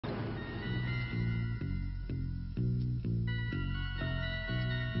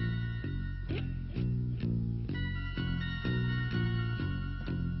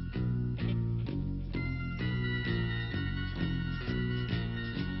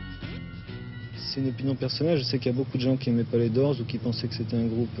c'est une opinion personnelle. Je sais qu'il y a beaucoup de gens qui n'aimaient pas les Doors ou qui pensaient que c'était un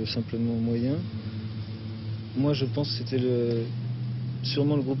groupe simplement moyen. Moi, je pense que c'était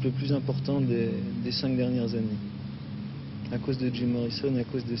sûrement le groupe le plus important des 5 dernières années. À cause de Jim Morrison, à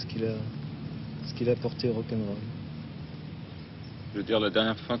cause de ce qu'il a apporté au rock'n'roll. Je veux dire, la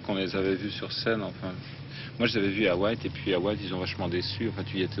dernière fois qu'on les avait vus sur scène, enfin, moi je les avais vus à White, et puis à White ils ont vachement déçu. Enfin,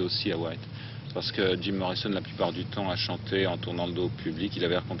 tu y étais aussi à White. Parce que Jim Morrison, la plupart du temps, a chanté en tournant le dos au public. Il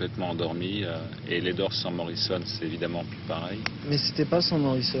avait l'air complètement endormi. Et les Doors sans Morrison, c'est évidemment plus pareil. Mais c'était pas sans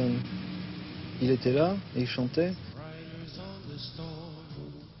Morrison. Il était là et il chantait.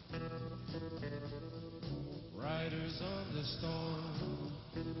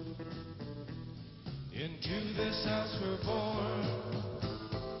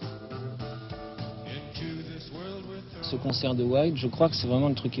 Ce concert de White, je crois que c'est vraiment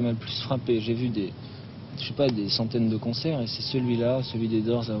le truc qui m'a le plus frappé. J'ai vu des centaines de concerts et c'est celui-là, celui des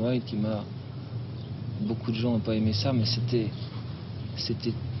Doors à White qui m'a... Beaucoup de gens n'ont pas aimé ça, mais c'était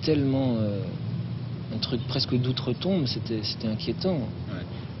tellement un truc presque d'outre-tombe, c'était inquiétant.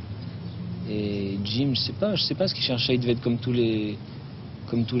 Ouais. Et Jim, je sais pas ce qu'il cherchait. Il devait être comme tous les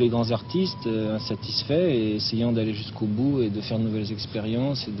grands artistes, insatisfaits et essayant d'aller jusqu'au bout et de faire de nouvelles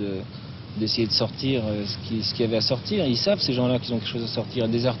expériences et d'essayer de sortir ce qu'il y avait à sortir. Ils savent, ces gens-là, qu'ils ont quelque chose à sortir.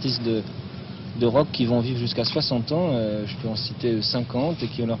 Des artistes de rock qui vont vivre jusqu'à 60 ans, je peux en citer 50, et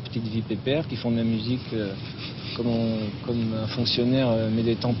qui ont leur petite vie pépère, qui font de la musique comme un fonctionnaire met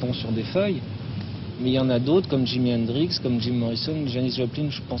des tampons sur des feuilles. Mais il y en a d'autres, comme Jimi Hendrix, comme Jim Morrison. Janis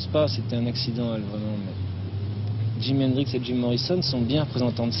Joplin, je pense pas, c'était un accident, elle, vraiment. Mais Jimi Hendrix et Jim Morrison sont bien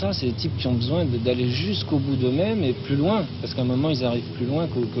représentants de ça. C'est des types qui ont besoin d'aller jusqu'au bout d'eux-mêmes et plus loin. Parce qu'à un moment, ils arrivent plus loin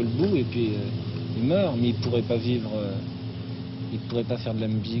que le bout, et puis ils meurent. Mais ils pourraient pas vivre... Ils ne pourraient pas faire de la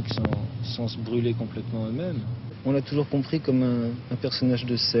musique sans se brûler complètement eux-mêmes. On l'a toujours compris comme un personnage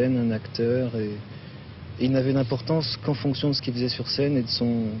de scène, un acteur, et il n'avait d'importance qu'en fonction de ce qu'il faisait sur scène et de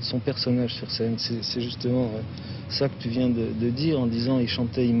son personnage sur scène. C'est justement ça que tu viens de dire en disant il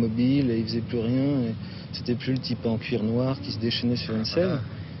chantait immobile et il faisait plus rien. C'était plus le type en cuir noir qui se déchaînait sur une scène.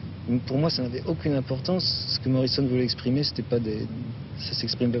 Mais pour moi, ça n'avait aucune importance. Ce que Morrison voulait exprimer, c'était pas ça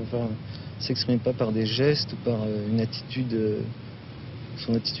s'exprime pas par des gestes ou par une attitude,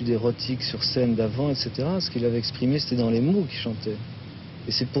 son attitude érotique sur scène d'avant, etc. Ce qu'il avait exprimé, c'était dans les mots qu'il chantait.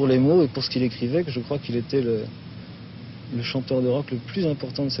 Et c'est pour les mots et pour ce qu'il écrivait que je crois qu'il était le chanteur de rock le plus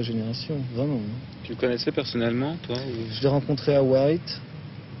important de sa génération, vraiment. Tu le connaissais personnellement, toi ou... Je l'ai rencontré à White,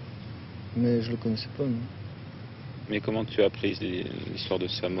 mais je le connaissais pas, non. Mais comment tu as appris l'histoire de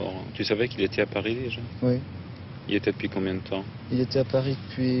sa mort? Tu savais qu'il était à Paris déjà? Oui. Il était depuis combien de temps? Il était à Paris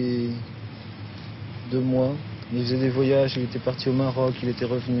depuis 2 mois. Il faisait des voyages, il était parti au Maroc, il était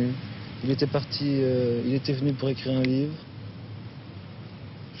revenu. Il était venu pour écrire un livre.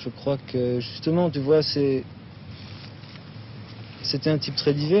 Je crois que, justement, tu vois, c'était un type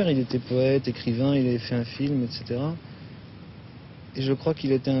très divers. Il était poète, écrivain, il avait fait un film, etc. Et je crois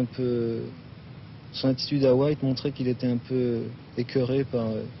qu'il était un peu... Son attitude à White montrait qu'il était un peu écœuré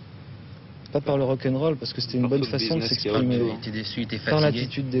pas par le rock'n'roll, parce que c'était une bonne façon de s'exprimer. Il était déçu, il était fatigué. Par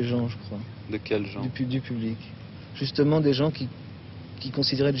l'attitude des gens, je crois. De quel genre? Du public. Justement, des gens qui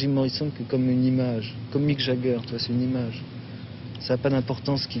considéraient Jim Morrison comme une image, comme Mick Jagger, tu vois, c'est une image. Ça n'a pas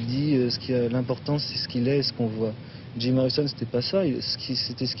d'importance ce qu'il dit, l'importance c'est ce qu'il est et ce qu'on voit. Jim Morrison, c'était pas ça,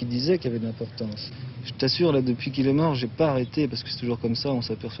 c'était ce qu'il disait qui avait de l'importance. Je t'assure, là, depuis qu'il est mort, j'ai pas arrêté, parce que c'est toujours comme ça, on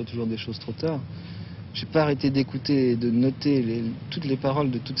s'aperçoit toujours des choses trop tard. J'ai pas arrêté d'écouter, de noter toutes les paroles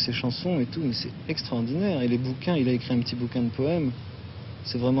de toutes ces chansons et tout, mais c'est extraordinaire. Et les bouquins, il a écrit un petit bouquin de poèmes,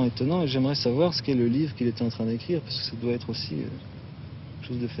 c'est vraiment étonnant, et j'aimerais savoir ce qu'est le livre qu'il était en train d'écrire, parce que ça doit être aussi quelque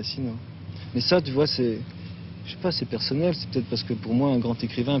chose de fascinant. Mais ça, tu vois, je sais pas, c'est personnel, c'est peut-être parce que pour moi, un grand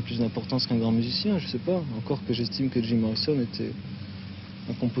écrivain a plus d'importance qu'un grand musicien, je sais pas. Encore que j'estime que Jim Morrison était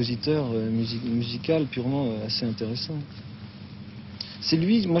un compositeur musical purement assez intéressant. C'est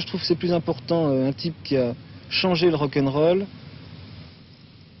lui, moi je trouve que c'est plus important, un type qui a changé le rock'n'roll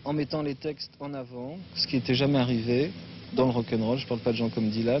en mettant les textes en avant, ce qui n'était jamais arrivé dans le rock'n'roll, je parle pas de gens comme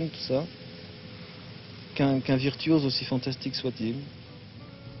Dylan, tout ça, qu'un virtuose aussi fantastique soit-il.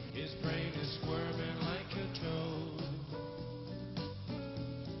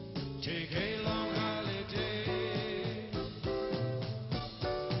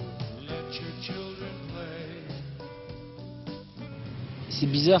 C'est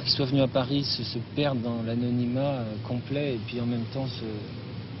bizarre qu'il soit venu à Paris se perdre dans l'anonymat complet et puis en même temps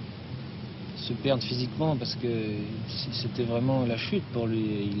se perdre physiquement, parce que c'était vraiment la chute pour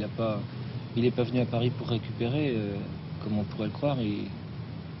lui. Il n'est pas venu à Paris pour récupérer, comme on pourrait le croire.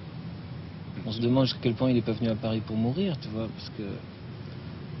 On se demande jusqu'à quel point il n'est pas venu à Paris pour mourir, tu vois, parce que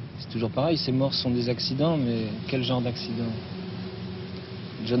c'est toujours pareil, ces morts sont des accidents, mais quel genre d'accident?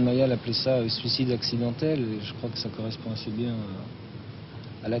 John Mayall appelait ça suicide accidentel, et je crois que ça correspond assez bien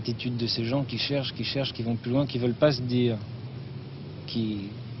à l'attitude de ces gens qui cherchent, qui vont plus loin, qui veulent pas se dire qui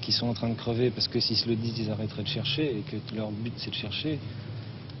sont en train de crever, parce que s'ils se le disent, ils arrêteraient de chercher, et que leur but c'est de chercher.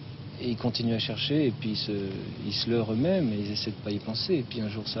 Et ils continuent à chercher, et puis ils se leurrent eux-mêmes, et ils essaient de pas y penser, et puis un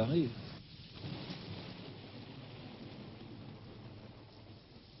jour ça arrive.